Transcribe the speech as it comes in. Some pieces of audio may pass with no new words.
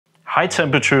High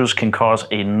temperatures can cause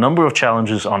a number of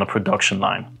challenges on a production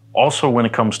line, also when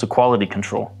it comes to quality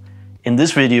control. In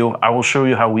this video, I will show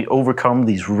you how we overcome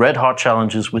these red-hot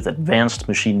challenges with advanced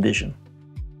machine vision.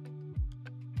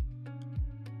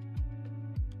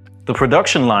 The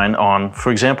production line on,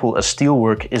 for example, a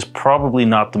steelwork is probably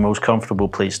not the most comfortable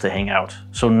place to hang out.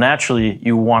 So naturally,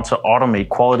 you want to automate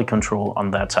quality control on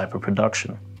that type of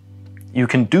production. You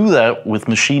can do that with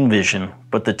machine vision,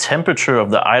 but the temperature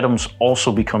of the items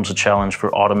also becomes a challenge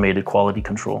for automated quality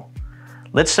control.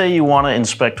 Let's say you want to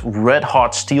inspect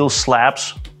red-hot steel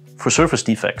slabs for surface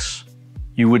defects.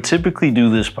 You would typically do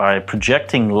this by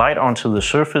projecting light onto the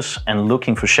surface and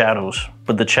looking for shadows,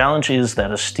 but the challenge is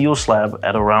that a steel slab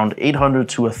at around 800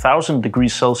 to 1000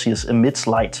 degrees Celsius emits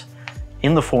light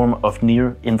in the form of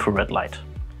near-infrared light.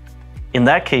 In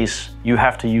that case, you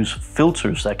have to use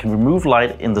filters that can remove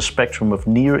light in the spectrum of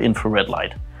near-infrared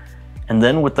light. And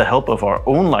then with the help of our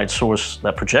own light source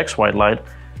that projects white light,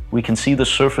 we can see the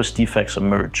surface defects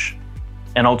emerge.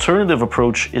 An alternative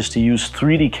approach is to use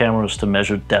 3D cameras to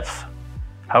measure depth.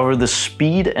 However, the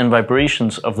speed and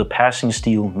vibrations of the passing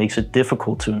steel makes it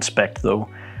difficult to inspect though,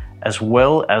 as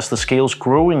well as the scales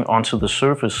growing onto the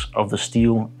surface of the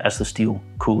steel as the steel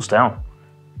cools down.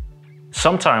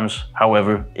 Sometimes,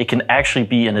 however, it can actually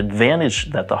be an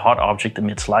advantage that the hot object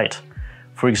emits light.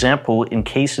 For example, in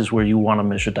cases where you want to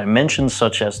measure dimensions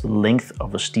such as the length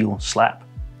of a steel slab.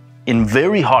 In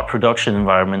very hot production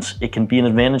environments, it can be an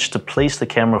advantage to place the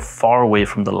camera far away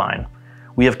from the line.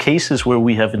 We have cases where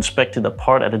we have inspected a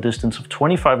part at a distance of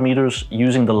 25 meters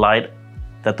using the light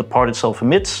that the part itself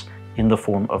emits in the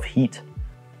form of heat.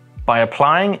 By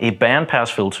applying a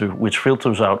bandpass filter, which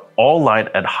filters out all light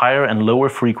at higher and lower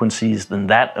frequencies than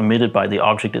that emitted by the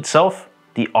object itself,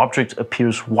 the object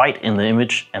appears white in the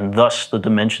image and thus the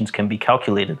dimensions can be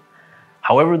calculated.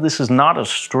 However, this is not a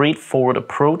straightforward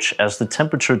approach as the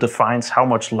temperature defines how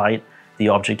much light the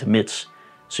object emits.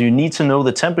 So you need to know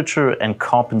the temperature and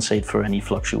compensate for any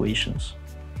fluctuations.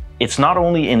 It's not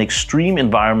only in extreme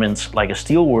environments like a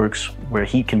steelworks where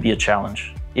heat can be a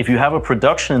challenge. If you have a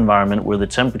production environment where the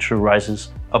temperature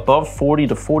rises above 40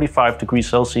 to 45 degrees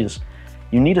Celsius,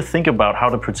 you need to think about how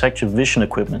to protect your vision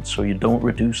equipment so you don't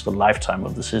reduce the lifetime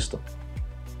of the system.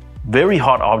 Very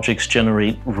hot objects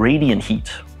generate radiant heat,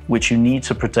 which you need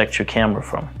to protect your camera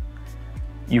from.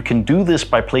 You can do this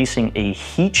by placing a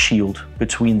heat shield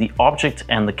between the object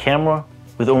and the camera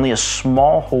with only a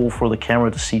small hole for the camera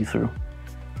to see through.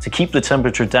 To keep the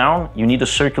temperature down, you need to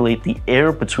circulate the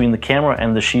air between the camera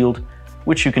and the shield,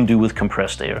 which you can do with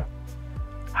compressed air.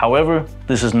 However,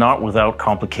 this is not without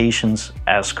complications,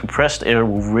 as compressed air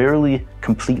will rarely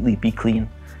completely be clean.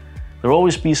 There will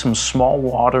always be some small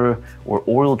water or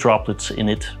oil droplets in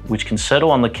it, which can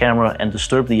settle on the camera and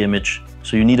disturb the image,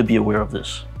 so you need to be aware of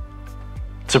this.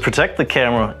 To protect the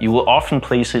camera, you will often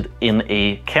place it in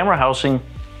a camera housing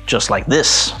just like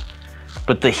this.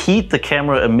 But the heat the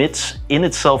camera emits in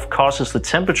itself causes the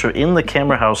temperature in the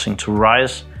camera housing to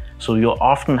rise, so you'll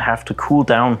often have to cool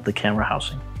down the camera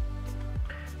housing.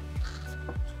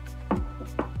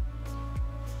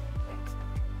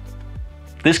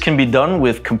 This can be done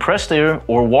with compressed air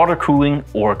or water cooling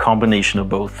or a combination of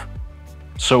both.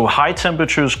 So high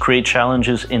temperatures create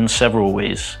challenges in several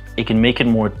ways. It can make it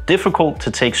more difficult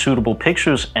to take suitable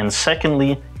pictures, and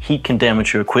secondly, heat can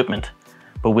damage your equipment.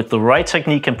 But with the right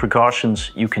technique and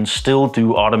precautions, you can still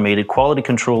do automated quality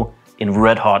control in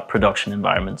red-hot production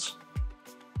environments.